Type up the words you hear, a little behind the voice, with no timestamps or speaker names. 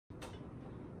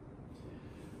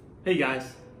Hey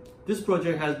guys, this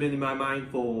project has been in my mind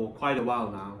for quite a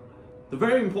while now. The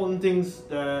very important things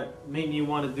that made me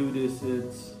want to do this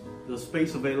is the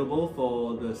space available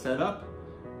for the setup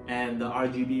and the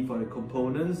RGB for the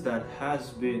components that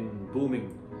has been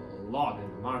booming a lot in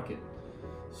the market.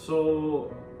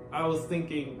 So I was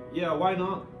thinking, yeah, why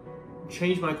not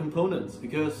change my components,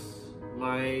 because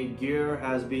my gear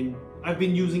I've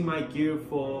been using my gear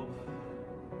for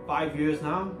 5 years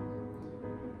now.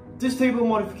 This table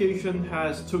modification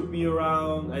has took me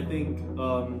around, I think,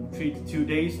 3 to 2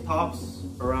 days tops,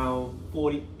 around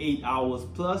 48 hours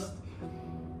plus.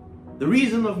 The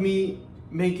reason of me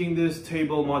making this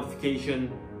table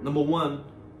modification, number one,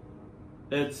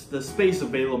 it's the space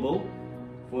available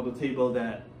for the table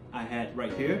that I had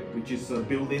right here, which is a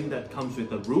built-in that comes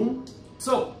with a room.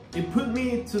 So it put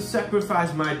me to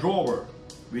sacrifice my drawer,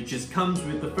 which comes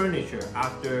with the furniture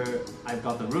after I've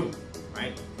got the room,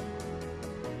 right?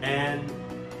 And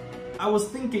I was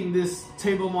thinking this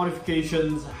table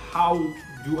modifications, how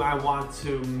do I want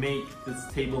to make this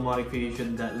table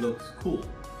modification that looks cool?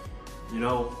 You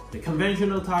know, the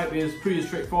conventional type is pretty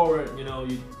straightforward. You know,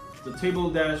 the table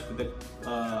dash with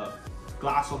the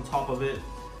glass on top of it,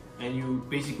 and you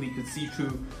basically could see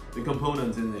through the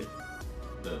components in it.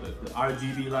 The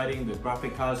RGB lighting, the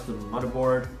graphic cards, the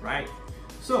motherboard, right?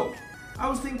 So I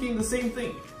was thinking the same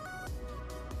thing.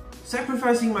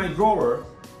 Sacrificing my drawer,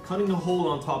 cutting a hole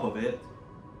on top of it,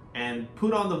 and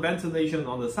put on the ventilation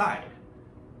on the side,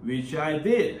 which I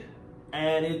did,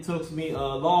 and it took me a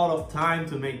lot of time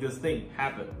to make this thing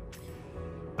happen.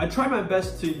 I tried my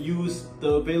best to use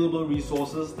the available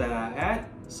resources that I had,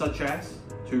 such as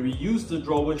to reuse the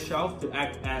drawer shelf to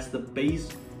act as the base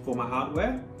for my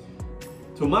hardware.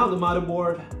 To mount the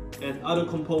motherboard and other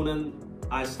components,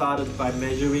 I started by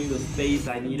measuring the space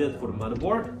I needed for the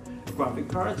motherboard, graphic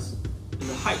cards, and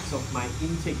the heights of my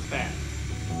intake fan.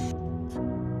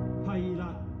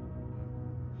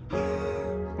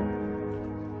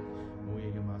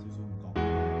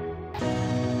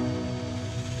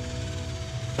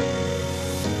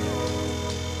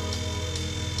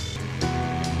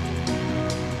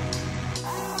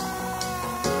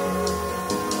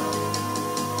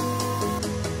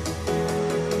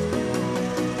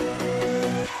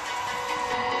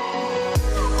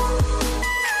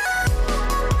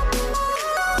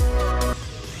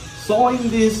 Sawing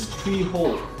these 3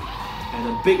 holes and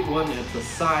a big one at the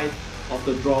side of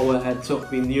the drawer had took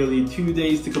me nearly 2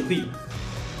 days to complete.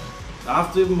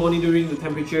 After monitoring the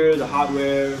temperature, the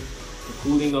hardware, the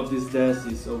cooling of this desk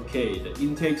is okay. The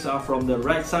intakes are from the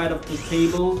right side of the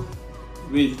table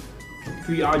with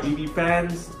 3 RGB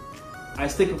fans. I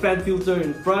stick a fan filter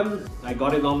in front. I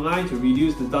got it online to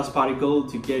reduce the dust particle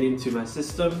to get into my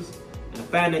systems. And the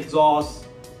fan exhaust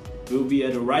will be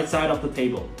at the right side of the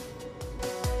table.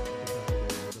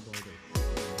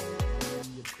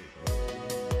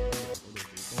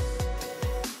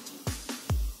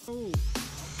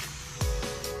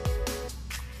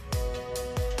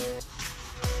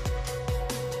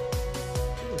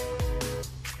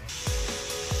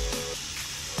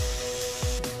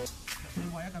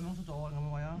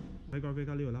睇個飛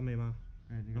機呢條甩尾嘛？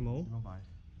有冇？呢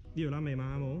條甩尾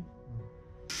嘛？有冇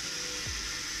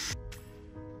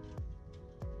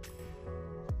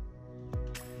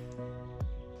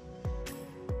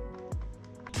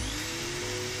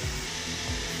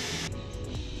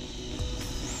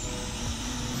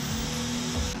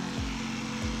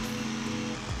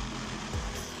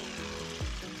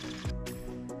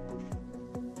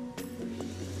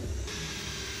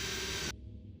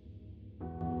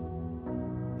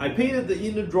？I painted the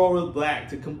inner drawer black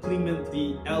to complement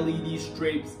the LED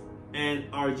strips and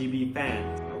RGB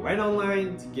fans. I went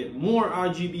online to get more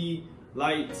RGB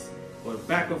lights for the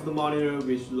back of the monitor,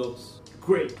 which looks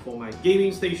great for my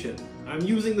gaming station. I'm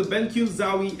using the BenQ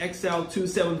ZOWIE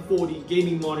XL2740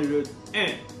 gaming monitor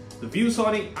and the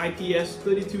ViewSonic IPS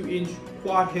 32-inch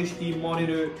Quad HD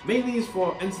monitor mainly is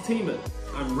for entertainment.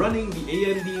 I'm running the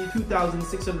AMD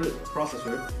 2600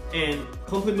 processor and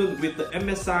complement with the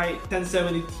MSI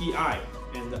 1070 Ti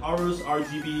and the Aorus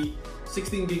RGB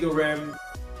 16GB RAM.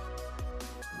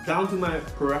 Down to my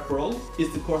peripherals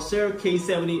is the Corsair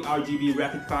K70 RGB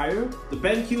Rapid Fire, the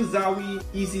BenQ ZOWIE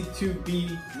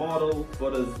EC2B model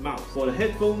for the mouse. For the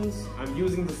headphones, I'm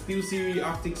using the SteelSeries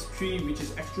Arctic 3, which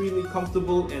is extremely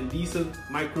comfortable and decent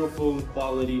microphone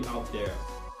quality out there.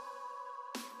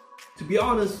 To be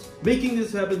honest, making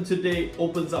this happen today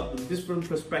opens up a different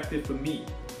perspective for me.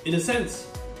 In a sense,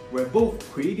 where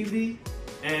both creativity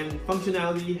and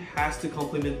functionality has to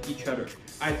complement each other.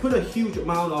 I put a huge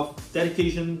amount of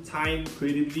dedication, time,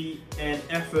 creativity, and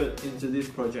effort into this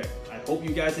project. I hope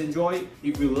you guys enjoy.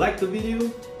 If you like the video,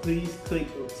 please click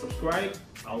subscribe.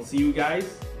 I'll see you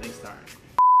guys next time.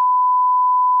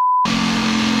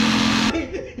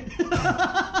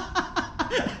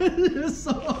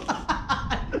 So